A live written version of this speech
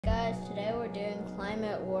Today we're doing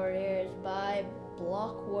Climate Warriors by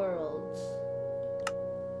Block Worlds.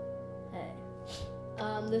 Hey.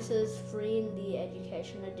 This is free in the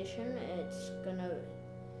Education Edition.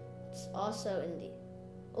 It's also in the,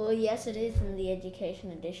 well, yes, it is in the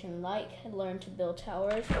Education Edition, like Learn to Build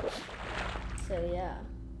Towers. So yeah,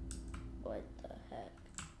 what the heck.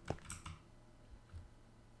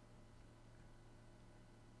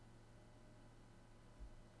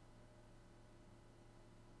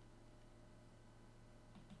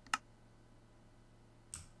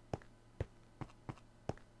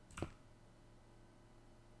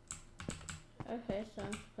 Okay, so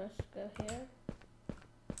I'm supposed to go here.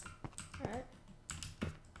 Alright.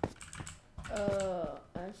 Oh,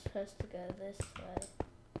 I'm supposed to go this way.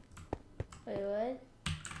 Wait, what?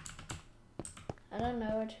 I don't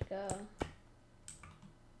know where to go.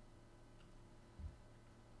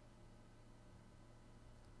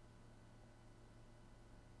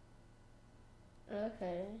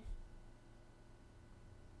 Okay.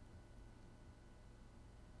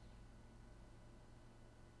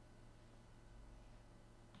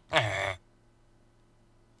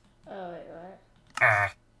 Oh, wait, what?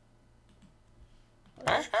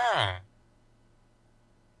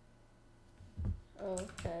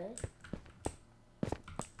 Okay.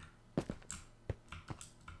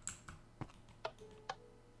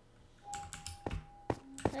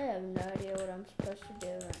 I have no idea what I'm supposed to do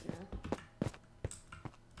right now.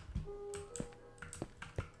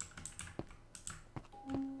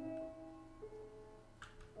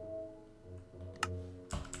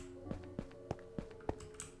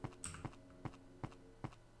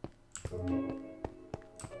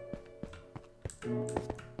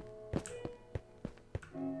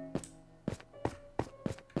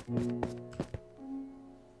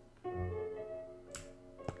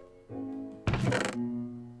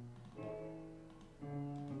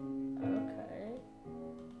 Okay.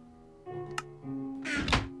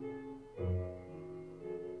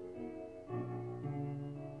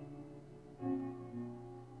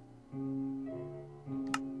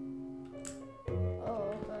 Oh,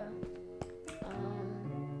 okay.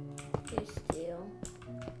 Please steal.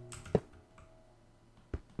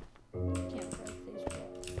 Can't break these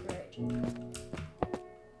walls. Great.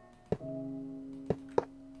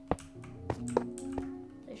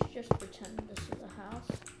 They should just pretend this is a house.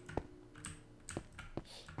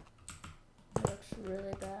 It looks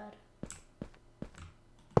really bad.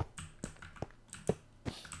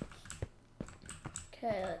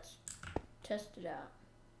 Okay, let's test it out.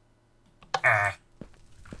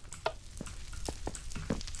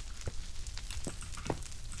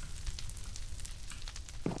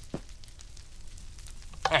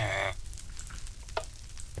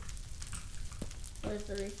 Where's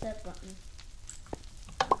the reset button?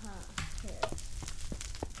 Here.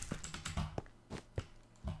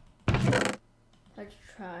 Let's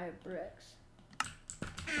try bricks.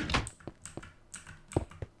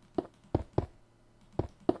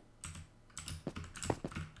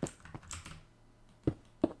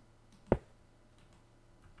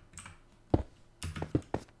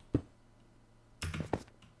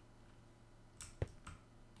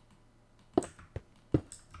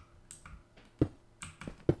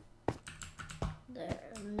 There,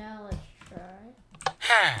 now let's try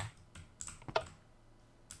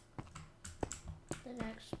the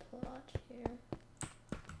next plot here.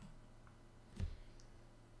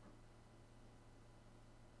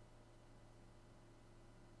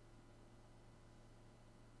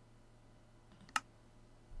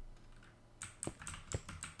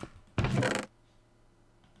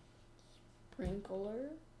 Sprinkler,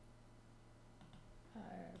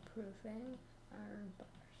 fireproofing, iron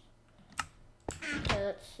bars. Okay,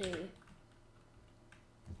 let's see.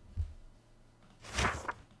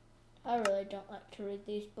 I really don't like to read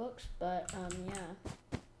these books, but yeah.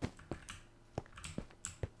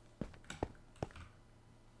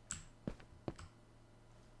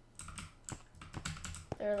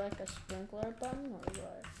 They're like a sprinkler button or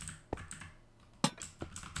what?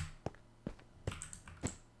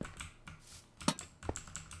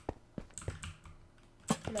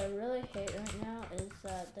 What I really hate right now is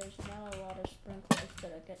that there's not a lot of sprinklers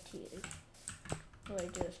that I get to use. What I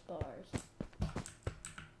do is bars.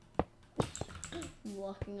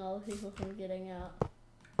 Blocking all the people from getting out.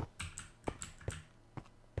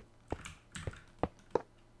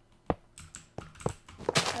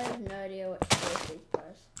 I have no idea what to do with these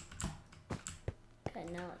bars. Okay,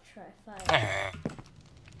 now let's try fire.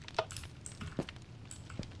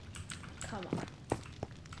 Come on.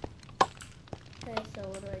 Okay, so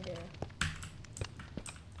what do I do?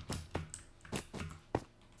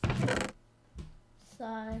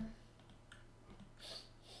 Sigh.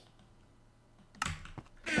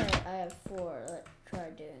 I have 4. Let's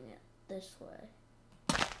try doing it this way.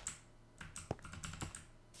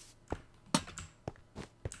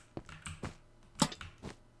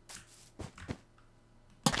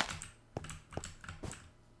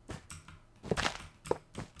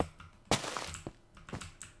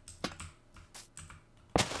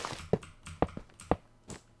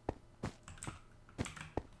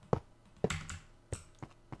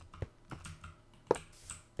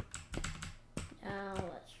 Now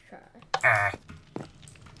let's try.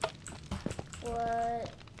 What?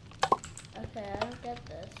 Okay, I don't get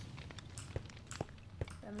this.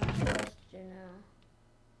 What am I supposed to do now?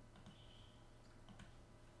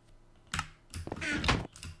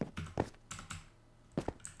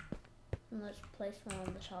 And let's place one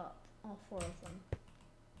on the top. All 4 of them.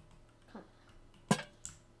 Come on.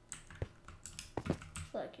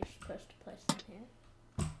 It's like you're supposed to place them here.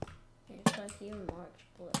 It's like you marked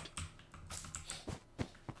blue.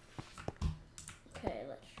 Okay,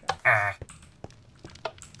 let's try.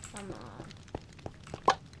 Come on.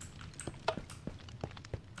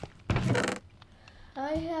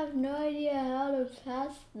 I have no idea how to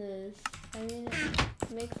pass this. I mean,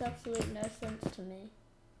 it makes absolute no sense to me.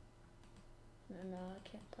 No, I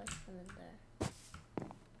can't place them in there.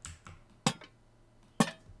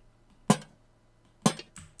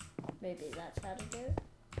 Maybe that's how to do it.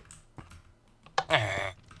 Come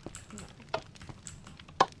on.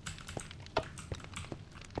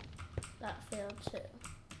 That failed too.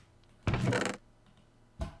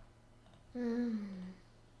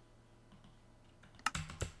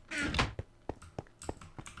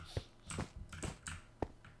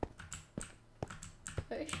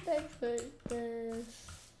 Where should I put this?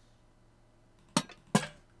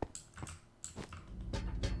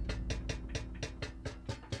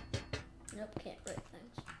 Nope, can't break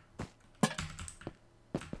things.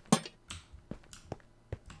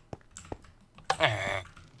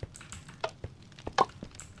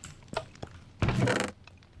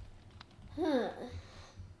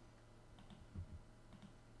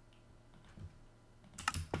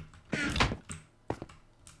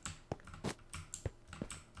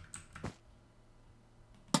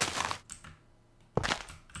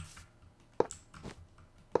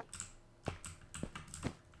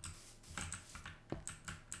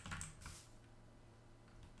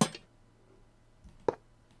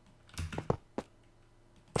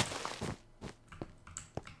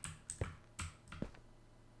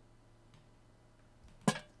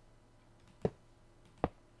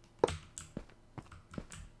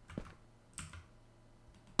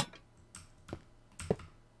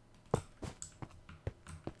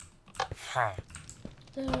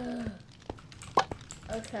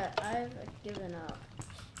 Okay, I've given up.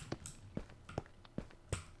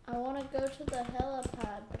 I want to go to the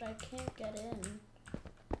helipad, but I can't get in.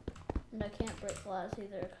 And I can't break glass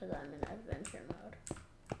either because I'm in adventure mode.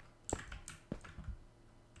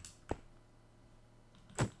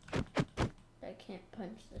 I can't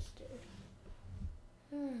punch this dude.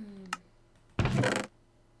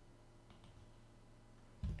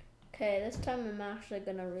 Okay, this time I'm actually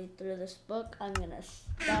gonna read through this book. I'm gonna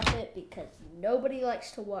stop it because nobody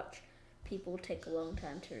likes to watch people take a long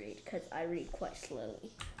time to read because I read quite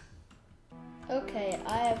slowly. Okay,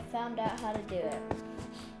 I have found out how to do it.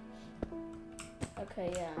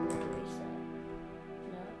 Okay, yeah, I'm gonna reset.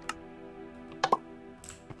 No.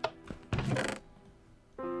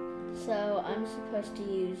 So I'm supposed to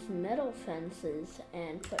use metal fences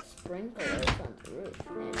and put sprinklers on the roof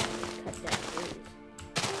and cut down trees.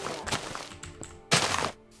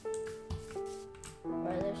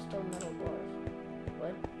 Why are there still metal doors?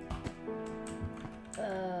 What?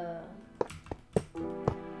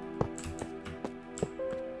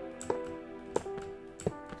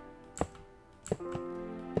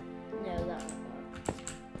 No, that won't work.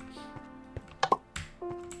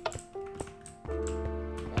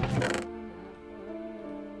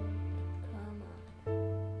 Come on.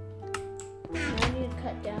 I need to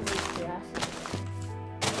cut down these grasses.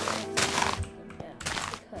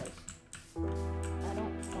 Because I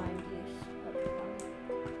don't find use of them.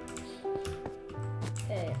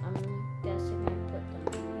 Okay, I'm guessing I put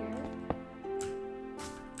them here.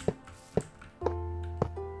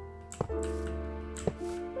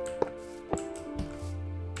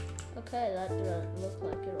 Okay, that doesn't look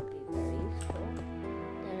like it'll be very useful.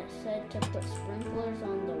 Then it said to put sprinklers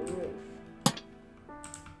on the roof.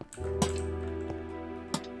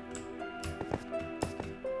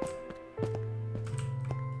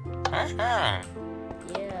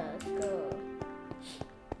 Yeah, let's go.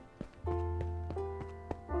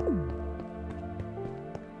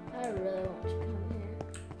 I really want to come here.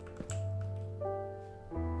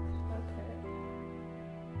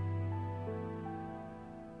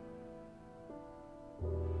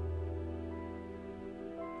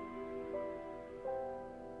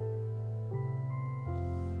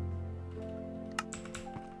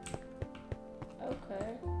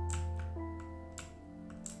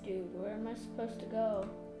 supposed to go?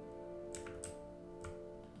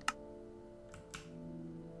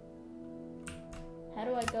 How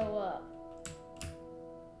do I go up?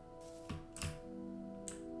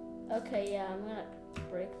 Okay, yeah, I'm gonna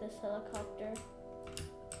break this helicopter.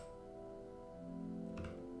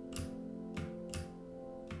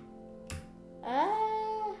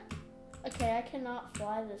 Ah! Okay, I cannot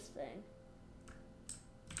fly this thing.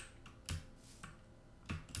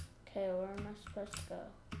 Okay, where am I supposed to go?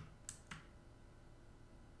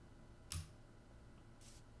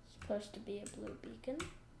 Supposed to be a blue beacon.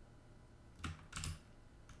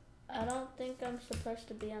 I don't think I'm supposed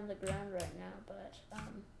to be on the ground right now, but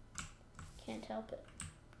can't help it.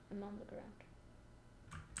 I'm on the ground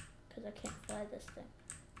because I can't fly this thing.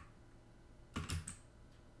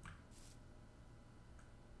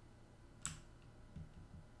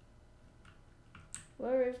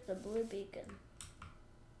 Where is the blue beacon?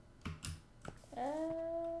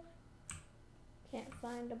 Can't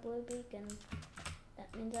find a blue beacon.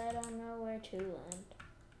 That means I don't know where to land.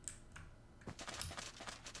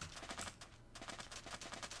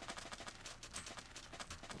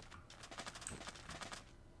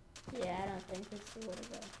 Yeah, I don't think this is where to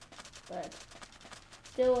go, but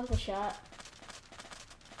still worth a shot.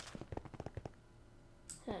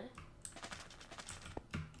 Huh.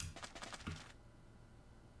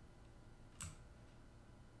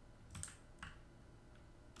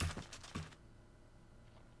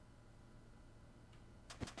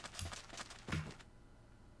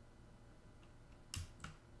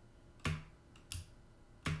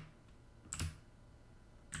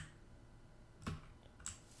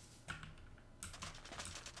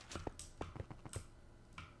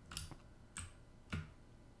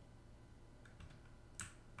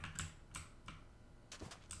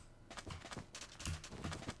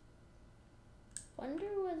 Wonder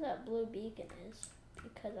where that blue beacon is,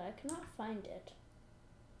 because I cannot find it.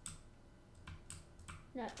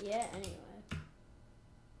 Not yet, anyway.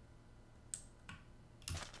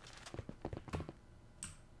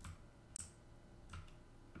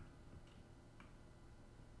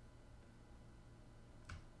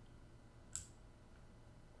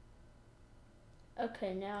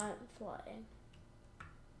 Okay, now I'm flying.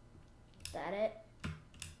 Is that it?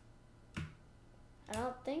 I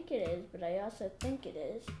don't think it is, but I also think it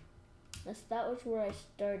is. Unless that was where I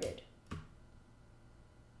started.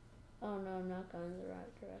 Oh no, I'm not going the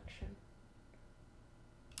right direction.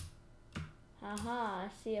 Haha, I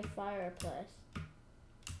see a fireplace.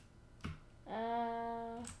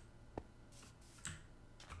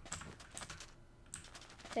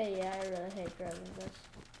 Hey, yeah, I really hate driving this.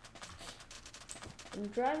 I'm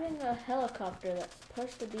driving a helicopter that's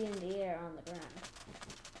supposed to be in the air on the ground.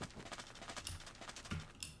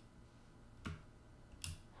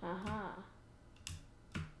 Haha.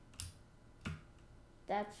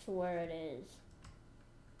 That's where it is.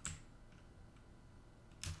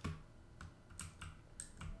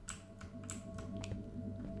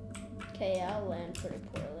 Okay, I'll land pretty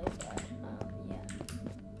poorly, but yeah.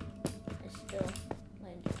 I still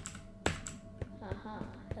landed. Haha.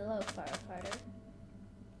 Hello, firefighter.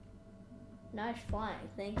 Nice flying,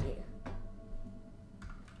 thank you.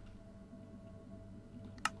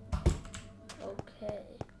 Okay,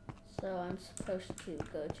 so I'm supposed to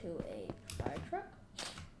go to a fire truck?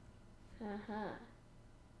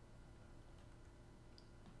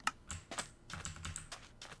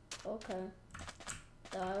 Okay.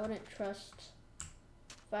 So I wouldn't trust,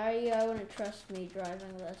 if I were you, I wouldn't trust me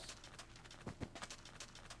driving this.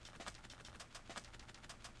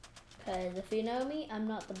 Because if you know me, I'm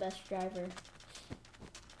not the best driver.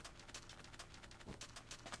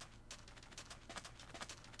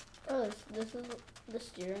 Oh, this is, the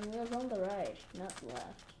steering wheel's on the right, not the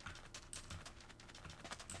left.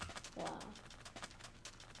 Wow.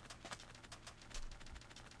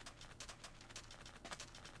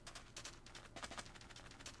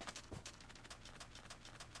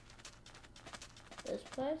 This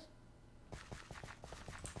place?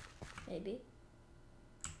 Maybe.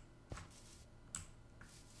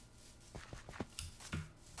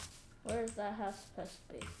 Where is that house supposed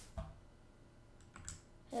to be?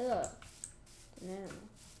 Hey look, it's an animal.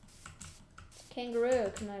 It's a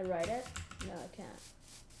kangaroo, can I ride it? No, I can't.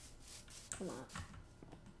 Come on.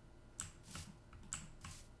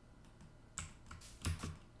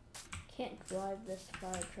 Can't drive this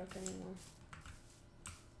fire truck anymore.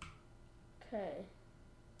 Okay.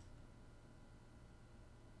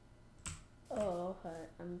 Oh, okay.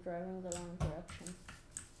 I'm driving the wrong direction.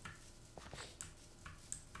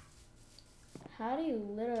 How do you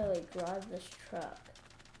literally drive this truck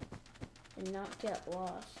and not get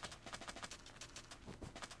lost?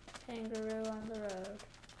 Kangaroo on the road.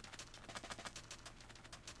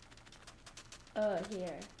 Oh,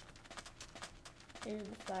 here. Here's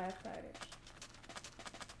the firefighters.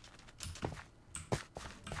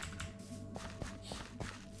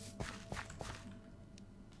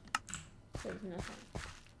 There's nothing.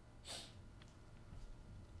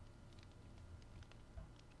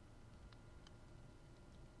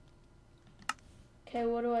 Okay,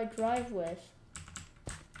 what do I drive with?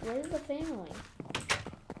 Where's the family?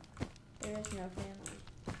 There is no family.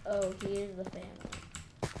 Oh, here's the family.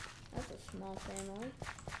 That's a small family.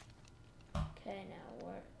 Okay, now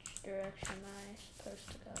which direction am I supposed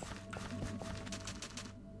to go?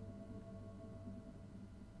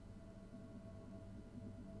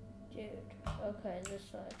 Dude, okay,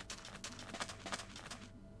 this way.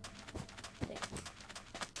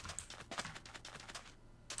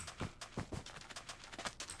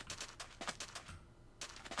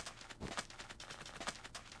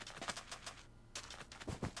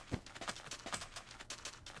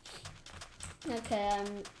 Okay,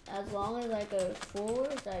 as long as I go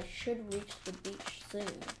forward, I should reach the beach soon. I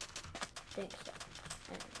think so.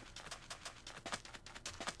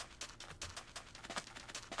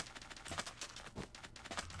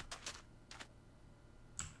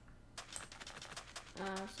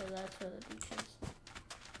 So that's where the beach is.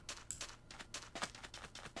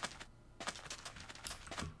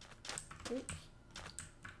 Oops.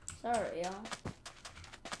 Sorry, y'all.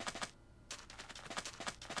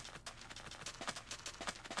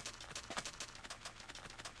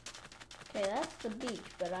 Okay, that's the beach,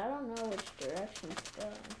 but I don't know which direction to go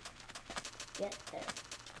to get there.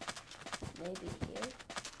 Maybe here?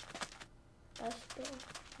 Let's go.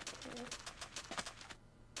 Okay.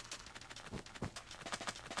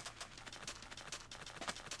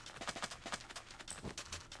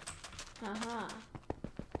 Haha.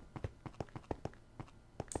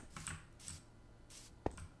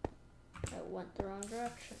 I went the wrong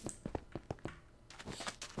direction.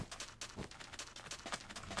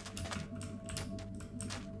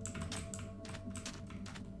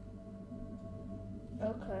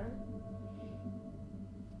 Okay.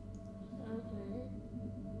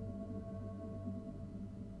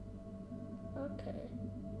 Okay.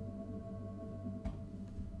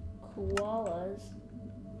 Koalas.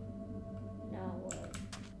 Now what?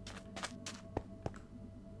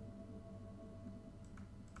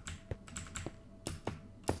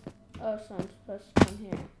 Oh, so I'm supposed to come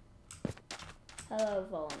here. Hello,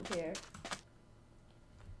 volunteer.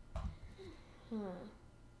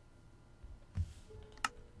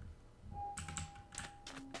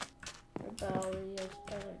 Rebellious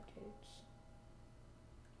other dudes.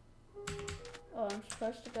 Oh, I'm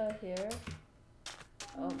supposed to go here.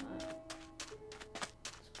 Oh my.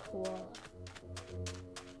 It's a koala.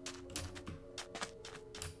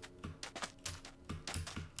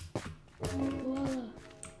 Koala.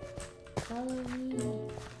 Follow me.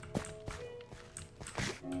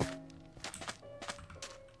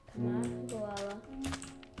 Come on, koala.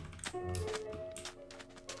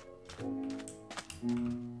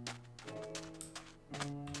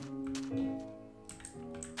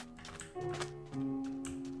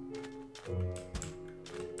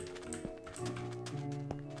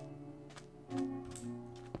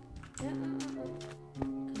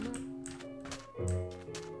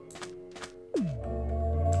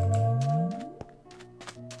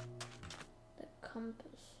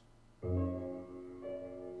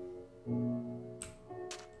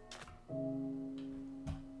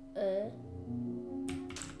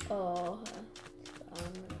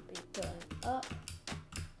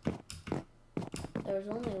 There's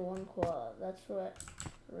only one koala. That's what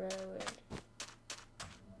really weird.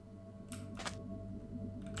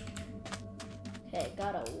 Okay,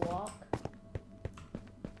 gotta walk.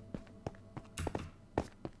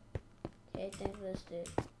 Okay, I think this dude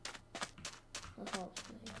will help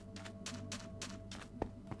me.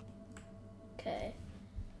 Okay,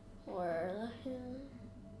 where the hell?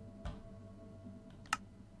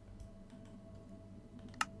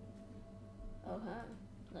 Okay,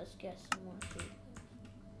 let's get some more seeds.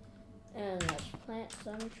 And let's plant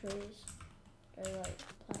some trees. Or like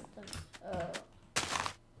plant them. Oh,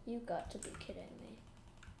 you got to be kidding me.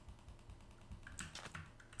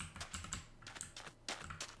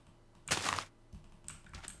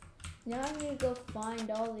 Now I need to go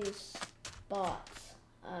find all these spots.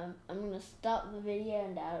 I'm gonna stop the video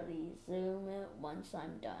and I'll resume it once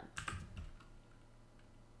I'm done.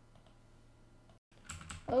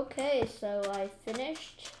 Okay, so I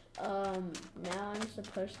finished. Now I'm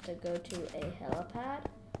supposed to go to a helipad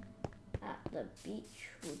at the beach,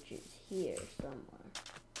 which is here somewhere.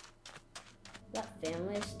 That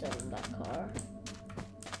family is still in that car.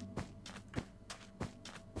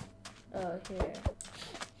 Oh, here.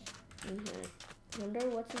 Wonder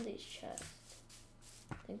what's in these chests.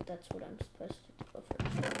 I think that's what I'm supposed to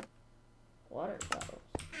deliver. Water bottles.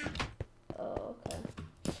 Oh, okay.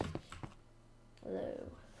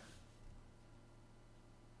 Hello.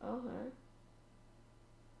 Okay.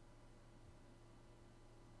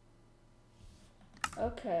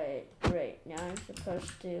 Okay, great. Now I'm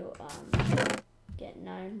supposed to get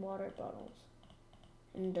 9 water bottles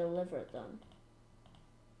and deliver them.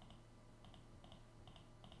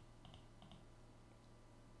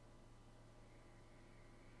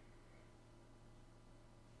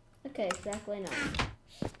 Okay, exactly 9.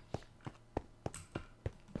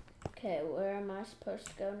 Okay, where am I supposed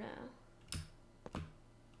to go now?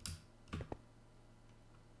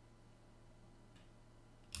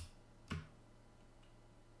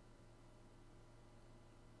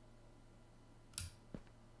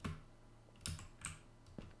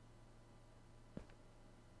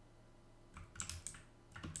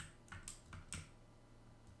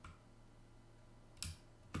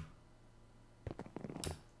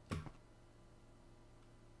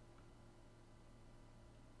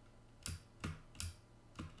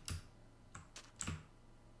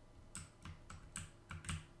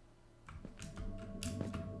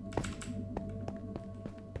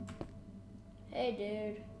 Hey,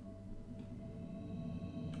 dude.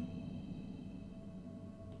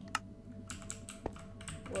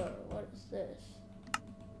 Whoa, what is this?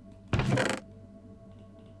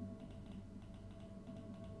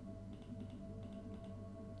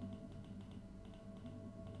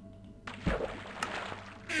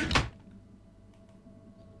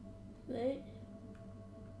 Wait.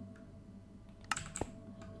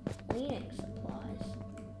 Cleaning supplies.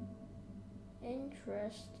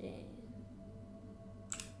 Interesting.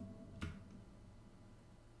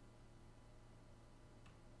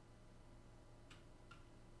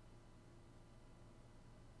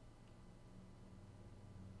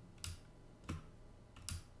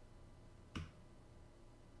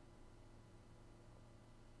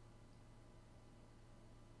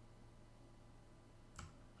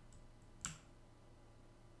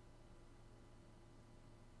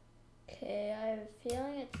 Okay, I have a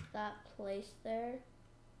feeling it's that place there.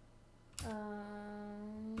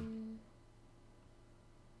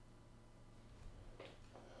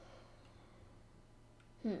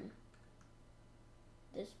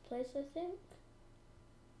 This place, I think?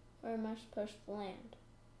 Where am I supposed to land?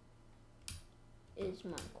 Is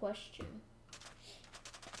my question.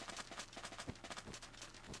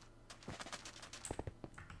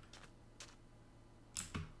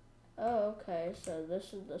 Oh, okay, so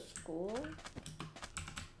this is the school?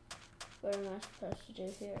 What am I supposed to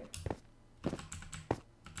do here?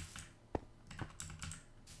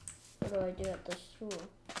 What do I do at the school?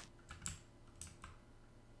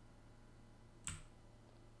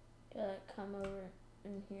 Do I come over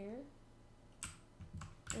in here?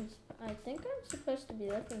 I think I'm supposed to be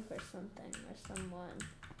looking for something or someone,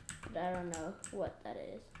 but I don't know what that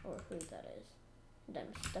is or who that is. And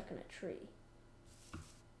I'm stuck in a tree.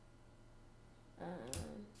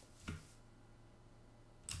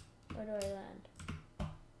 Where do I land?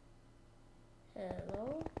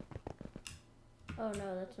 Hello? Oh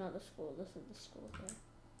no, that's not the school. This is the school here.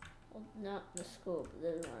 Well, not the school, but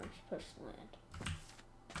this is where I'm supposed to land.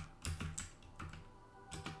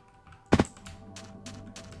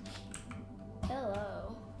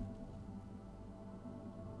 Hello.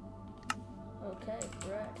 Okay,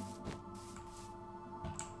 bread.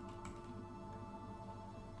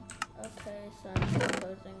 Okay, so I'm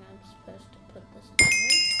supposing I'm supposed to put this in here.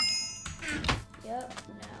 Yep,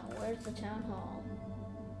 now where's the town hall?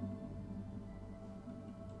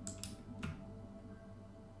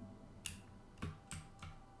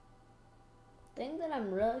 Thing that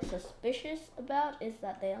I'm really suspicious about is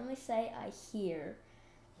that they only say I hear.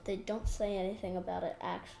 They don't say anything about it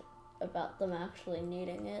about them actually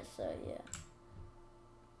needing it, so yeah.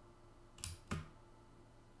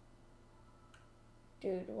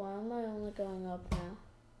 Dude, why am I only going up now?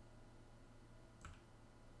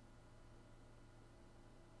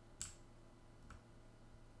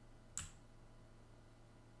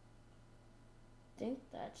 I think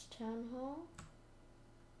that's town hall.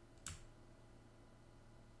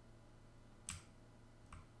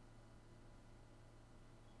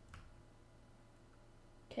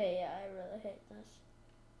 Okay, yeah, I really hate this.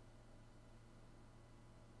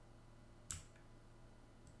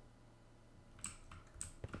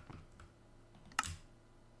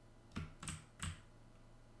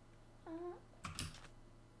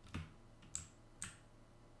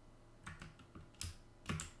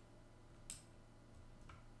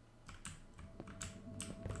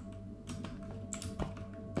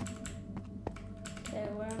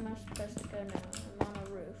 Oh no, I'm on a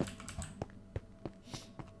roof.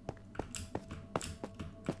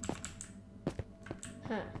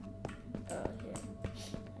 Huh. Oh, here.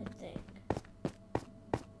 I think.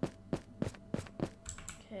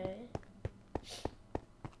 Okay.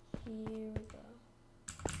 Here we go.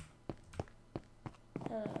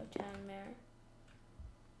 Hello, town mayor.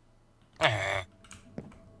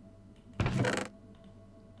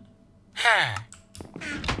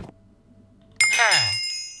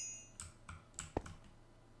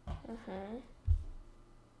 Uh-huh.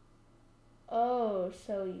 Oh,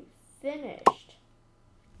 so you finished.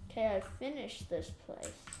 Okay, I finished this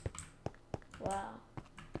place. Wow.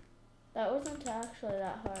 That wasn't actually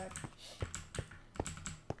that hard.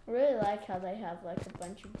 I really like how they have like a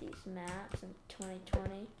bunch of these maps in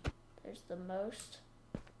 2020. There's the most.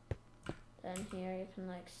 Then here you can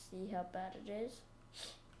like see how bad it is.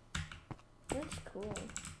 That's cool.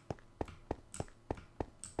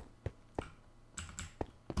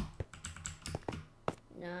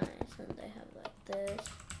 Nice, and they have like this.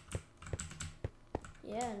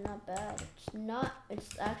 Yeah, not bad.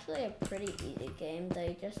 It's actually a pretty easy game.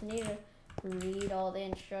 They just need to read all the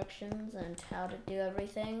instructions and how to do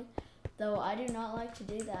everything. Though I do not like to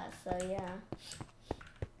do that, so yeah.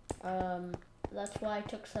 That's why I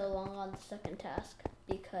took so long on the second task,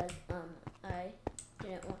 because I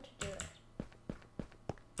didn't want to do it.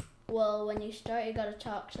 Well, when you start, you gotta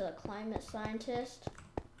talk to the climate scientist.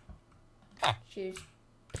 Choose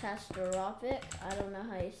Kastarovic. I don't know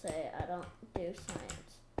how you say it. I don't do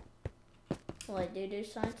science. Well, I do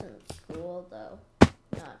science in school, though.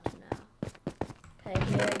 Not now. Okay,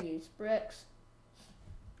 here, use bricks.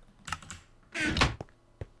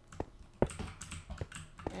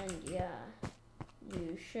 And yeah,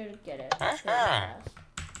 you should get it pretty fast.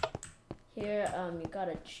 Here, you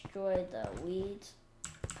gotta destroy the weeds.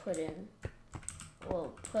 Put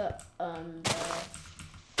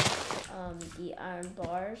the iron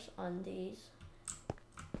bars on these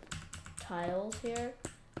tiles here,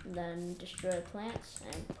 and then destroy plants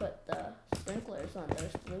and put the sprinklers on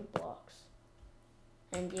those blue blocks.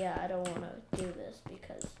 And yeah, I don't want to do this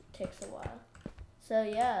because it takes a while. So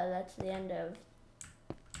yeah, that's the end of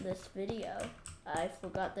this video. I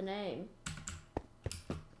forgot the name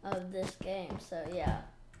of this game, so yeah.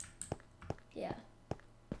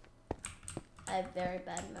 I have very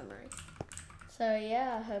bad memory. So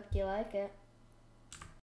yeah, I hope you like it.